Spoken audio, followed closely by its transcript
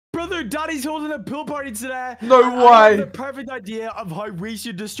Brother, Daddy's holding a pool party today. No way. I have the perfect idea of how we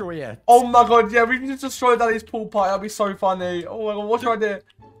should destroy it. Oh my god, yeah, we can just destroy Daddy's pool party. That'd be so funny. Oh my god, what's your idea?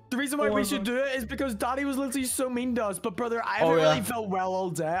 The reason why we should do it is because Daddy was literally so mean to us. But brother, I haven't really felt well all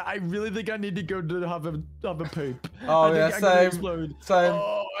day. I really think I need to go to have a poop. Oh yeah, same. Same.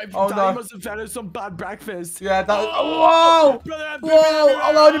 Daddy must have fed us some bad breakfast. Yeah, that. Whoa! Brother, I'm Whoa!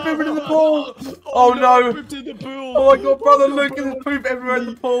 Oh, you're pooping in the pool. Oh no! I pooped in the pool. Oh my god, brother, look at the poop everywhere in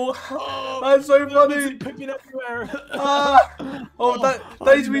the pool. That's so funny. Pooping everywhere.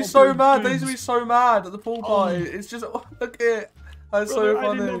 They used to be so mad. They used to be so mad at the pool party. It's just look at it. That's so funny.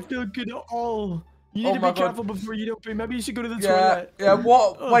 I did not feel good at all. You need to be careful before you don't pee. Maybe you should go to the toilet. Yeah,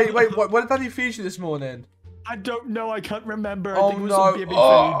 what? Wait, what did Daddy feed you this morning? I don't know. I can't remember. Oh, I think it was some baby food.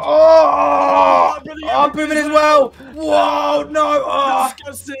 I'm pooping as well. Whoa, no.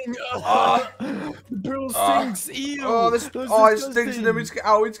 Disgusting. The pool stinks. Ew. It stinks and then we just get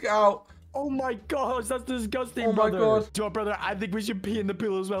out. Oh my gosh, that's disgusting, Oh my god. So, brother, I think we should pee in the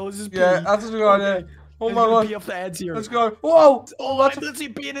pool as well. Let's just pee. Yeah, that's a good idea. Oh my god. Pee off the edge here. Let's go. Whoa. Oh, I'm literally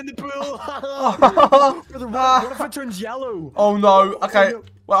peeing in the pool. Brother, what if it turns yellow? Oh no. Okay.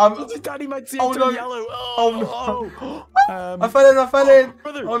 Well, Daddy might see it turn yellow. Oh no. I fell in.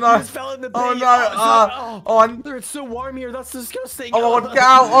 Brother, oh no. You just fell in the pee. Oh no. Brother, it's so warm here. That's disgusting. Oh my god, get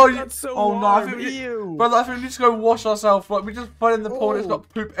out. Oh, that's so warm. No. I think we need to go wash ourselves. Like, we just fell in the pool and it's got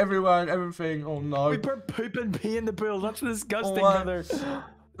poop everywhere and everything. Oh no. We put poop and pee in the pool. That's disgusting, brother.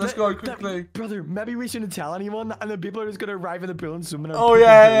 Let's go quickly. Brother, maybe we shouldn't tell anyone and then people are just going to arrive in the pool and swim in our Oh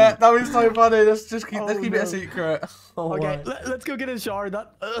yeah. That was so funny. Let's keep it a secret. Okay, let's go get a shower. I can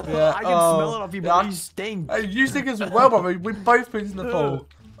smell it off you, but you stink. You stink as well, brother. We both been in the pool.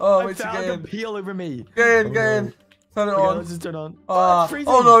 Oh, it's I felt pee all over me. Get in. Turn it on. Let's just turn on. Oh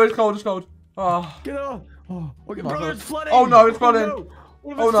no, it's cold. Get on. Okay, brother, it's flooding. Oh no, it's flooding.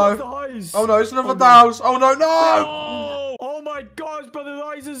 Oh no, it's another house. Oh no. Oh my gosh, brother, the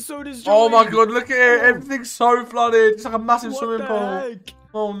ice is so destroyed. Oh my god, look at it. Everything's so flooded. It's like a massive swimming pool. Heck?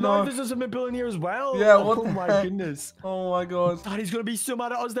 Oh no. There's a swimming pool in here as well. Yeah, what the heck? my goodness. Oh my god. Daddy's gonna be so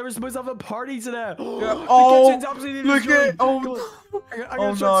mad at us. They were supposed to have a party today. Yeah. The kitchen's absolutely look destroyed. at it. I'm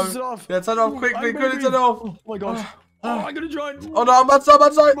gonna shut it off. Yeah, turn it off quickly. Turn it off. Oh my gosh. I'm gonna drown. Oh no, I'm outside.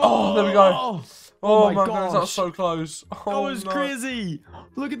 Oh, there we go. Oh my goodness, that was so close. That was crazy.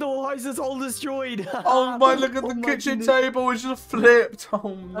 Look at the whole house, it's all destroyed. Oh my, look at the kitchen table, it's just flipped.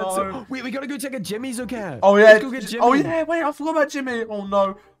 Oh no. Wait, we gotta go check if Jimmy's okay. Oh yeah. Let's go get Jimmy. Oh yeah, wait, I forgot about Jimmy. Oh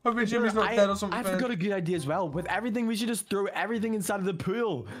no. Hopefully Jimmy's not dead or something. I forgot a good idea as well. With everything, we should just throw everything inside of the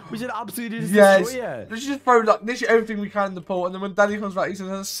pool. We should absolutely just destroy it. We should just throw like literally everything we can in the pool, and then when Daddy comes back, he's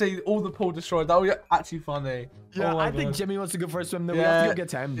gonna see all the pool destroyed. That would be actually funny. Yeah, I think Jimmy wants to go for a swim. Though. We have to go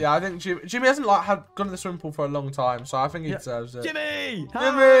get him. Yeah, I think Jimmy hasn't gone to the swimming pool for a long time, so I think he deserves it. Jimmy!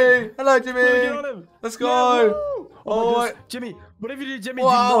 Jimmy! Hello, Jimmy! Let's go! Yeah, oh my gosh. Jimmy, whatever you do, Jimmy, do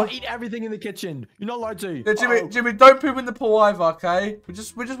not eat everything in the kitchen. You're not allowed to. Yeah, Jimmy, don't poop in the pool either, okay? We're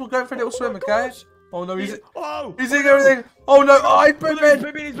just going for a little swim, okay? Oh no, he's eating everything. Oh no, he's pooping.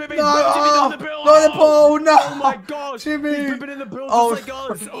 He's pooping. No, Jimmy, not in the pool. No. Oh my gosh, Jimmy. He's pooping in the pool just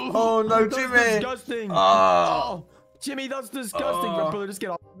like us. Oh no, Jimmy. That's disgusting. Jimmy, that's disgusting. Brother, just get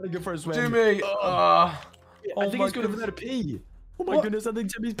off. I'm gonna go for a swim. Jimmy. I think he's going to pee. Oh my goodness, I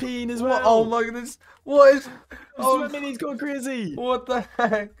think Jimmy's peeing as well. Oh my goodness. What is... Swimming, he's going crazy. What the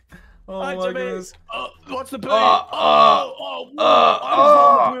heck? Oh my goodness. What's the pee?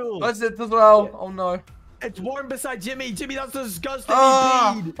 That's it as well. Oh no. It's warm beside Jimmy. Jimmy, that's disgusting. He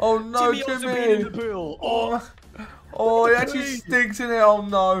peed. Oh no, Jimmy also peed in the pool. Oh, it actually stinks in it. Oh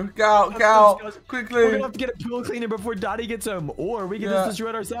no. Get out. Quickly. We're gonna have to get a pool cleaner before Daddy gets home. Or we can just destroy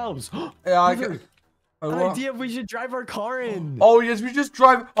it ourselves. Yeah, I get an idea if we should drive our car in. Oh yes, we just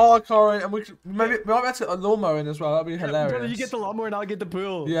drive our car in, and we might be able to get a lawnmower in as well. That'd be hilarious. Brother, you get the lawnmower and I'll get the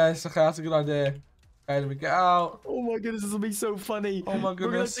pool. Yes, okay, that's a good idea. Okay, then we get out. Oh my goodness, this will be so funny. Oh my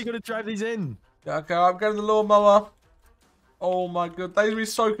goodness. We're gonna drive these in. Yeah, okay, I'm getting the lawnmower. Oh my god, they'd be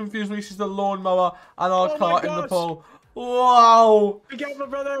so confused when we see the lawnmower and our car in the pool. Wow! Be careful,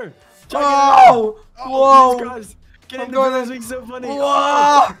 brother. Oh! Whoa! Guys, get in the pool. This being so funny.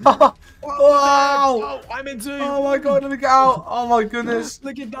 Wow! Wow! I'm in too. Oh my god, let me get out. Oh my goodness.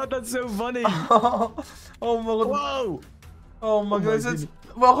 Look at that, that's so funny. Oh my god. Whoa. Oh my goodness.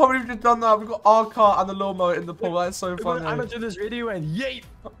 Well, I can't believe we've just done that. We've got our car and the lawnmower in the pool. That's so funny. I'm gonna do this radio and yeet.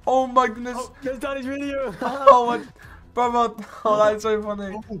 Oh my goodness. Oh, there's Daddy's radio. Oh my. Brother. Oh, that's so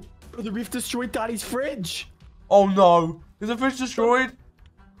funny. Oh, brother, we've destroyed Daddy's fridge. Oh no. Is the fridge destroyed?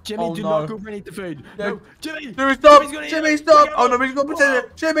 Jimmy, do not go for the food. No, Jimmy! Jimmy, stop! Jimmy, stop! Oh no, he's got potato!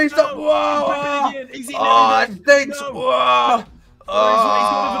 Jimmy, stop! Whoa! He's eating everything! It stinks! No. Whoa! He's going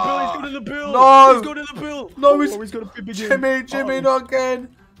to the pool, he's No. He's going to the pool. No, he's going to poop again. Jimmy, not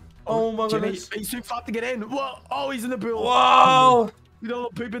again. Oh my goodness. He's too fat to get in. Whoa. Oh, he's in the pool. Wow. You know,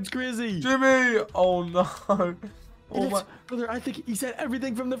 poop, it's crazy. Jimmy. Oh no. Oh my. Brother, I think he said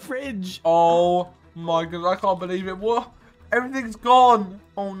everything from the fridge. Oh my goodness, I can't believe it. What? Everything's gone.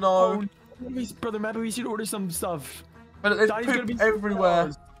 Oh no. Oh, brother, maybe we should order some stuff. But there's poop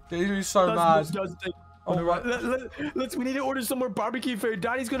everywhere. He's gonna be so mad. Oh, no, right. We need to order some more barbecue food.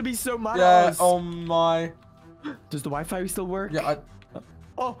 Daddy's gonna be so mad. Yeah. Oh my. Does the Wi-Fi still work? Yeah.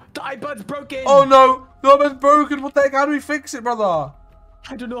 Oh, the iPad's broken. Oh no. The iPad's broken. What the heck? How do we fix it, brother?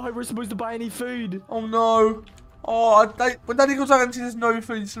 I don't know how we're supposed to buy any food. Oh no. Oh, when Daddy comes out and sees there's no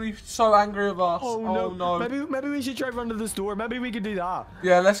food, he's gonna be so angry with us. Oh no. Maybe we should try run to the store. Maybe we could do that.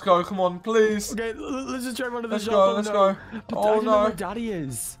 Yeah, let's go. Come on, please. Okay, let's just try run to the shop. Let's go. But Oh I don't know no. where Daddy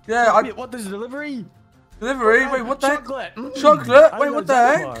is. Yeah. Wait, what? There's delivery? Delivery? Wait, what the heck? Chocolate. Chocolate? Wait, what the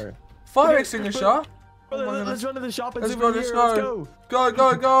heck? Fire extinguisher? Let's run to the shop and Let's see go. what's Let's here. go.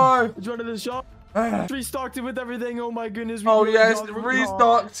 Go. Let's run to the shop. Restocked it with everything. Oh my goodness. Oh yes,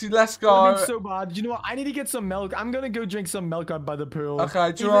 restocked. Let's go. So bad. You know what? I need to get some milk. I'm gonna go drink some milk out by the pool. Okay,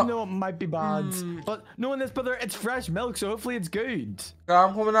 even though it might be bad, but knowing this, brother, it's fresh milk, so hopefully it's good. Okay,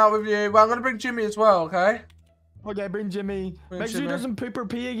 I'm coming out with you. Well, I'm gonna bring Jimmy as well. Okay. Okay, bring Jimmy. Make sure he doesn't poop or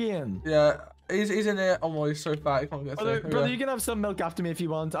pee again. Yeah. He's in here. Oh my, he's so fat. He can't get through. Brother, you can have some milk after me if you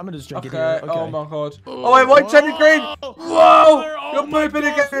want. I'm gonna just drink it here. Okay. Oh my god. Oh wait, white Teddy Green. Whoa! You're pooping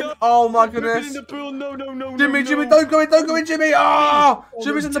again. No. Oh my goodness. In the pool. No. Jimmy, don't go in, Jimmy. Oh!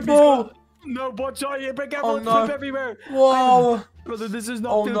 Jimmy's in the pool. No, watch out here. Be careful. It's no. poop everywhere. Whoa. Brother, this is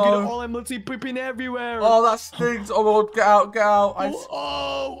not good. All I'm literally pooping everywhere. Oh, that stinks. Oh my god, get out.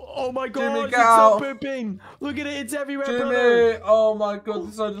 Oh my god, Jimmy, it's get out. so pooping. Look at it, it's everywhere, Jimmy. brother. Oh my god,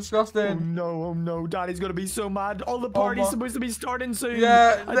 this is so disgusting. Oh no, Daddy's gonna be so mad. All the party's supposed to be starting soon.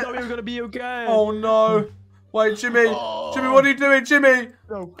 Yeah. I thought we were gonna be okay. Oh no. Wait, Jimmy. Jimmy, what are you doing, Jimmy?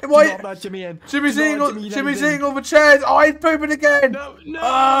 No, wait. not Jimmy in. Jimmy's eating all the chairs. Oh, he's pooping again. No.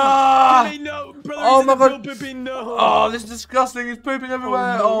 Ah. Jimmy, no. Brother, Oh my god. Pooping, no. Oh, this is disgusting. He's pooping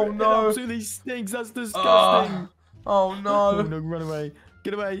everywhere. Oh no. It absolutely stinks. That's disgusting. Oh no. No, run away.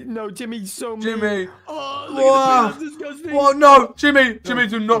 Get away. No, Jimmy's so mean. Jimmy. Oh, look at the That's disgusting. Oh no. Jimmy,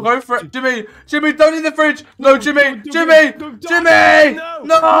 do not go for it. Jimmy, don't eat the fridge. No, Jimmy. Jimmy.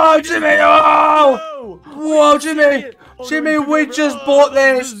 No, Jimmy. Oh. Whoa, Jimmy, we just bought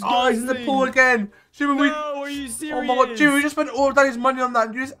this. Oh, he's in the pool again. Jimmy, are you serious? Oh my god, Jimmy, we just spent all of Daddy's money on that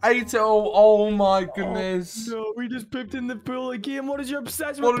and you just ate it all. Oh my goodness. No, we just pooped in the pool again. What is your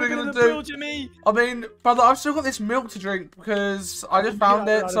obsession What with are we pooping in gonna the pool, Jimmy? I mean, brother, I've still got this milk to drink because I just found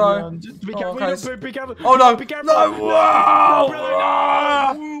it, so... Just be careful, okay. be careful. Oh no, be careful. no, wow!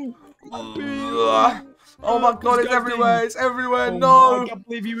 No, Oh my god, it's everywhere, Oh, no! I can't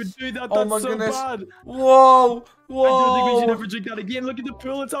believe you would do that, Oh that's my so goodness. bad. Whoa! I don't think we should ever drink that again. Look at the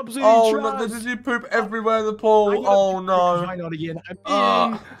pool, it's absolutely trash. No, there's just poop everywhere in the pool. Oh no. Why not again?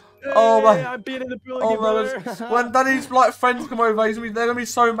 I'm I'm being in the pool again, brother. When Daddy's like friends come over, they're gonna be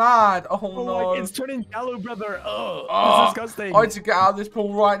so mad. Oh no. It's turning yellow, brother. Oh, it's disgusting. I need to get out of this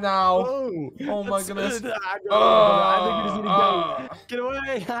pool right now. Oh my goodness. I think we just need to go. Get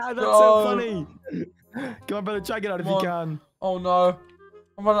away. That's so funny. Come on, brother, try to get out if you can. Oh no.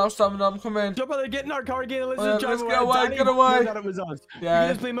 I'm running out of stamina, I'm coming. Jump brother, get in our car again and let's just drive get away. Get away. That it was us. Yeah. We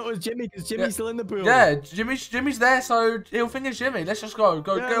just blame it was Jimmy because Jimmy's still in the pool. Yeah, Jimmy's there, so he'll think it's Jimmy. Let's just go.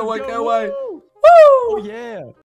 Get away. Woo! Woo! Oh yeah.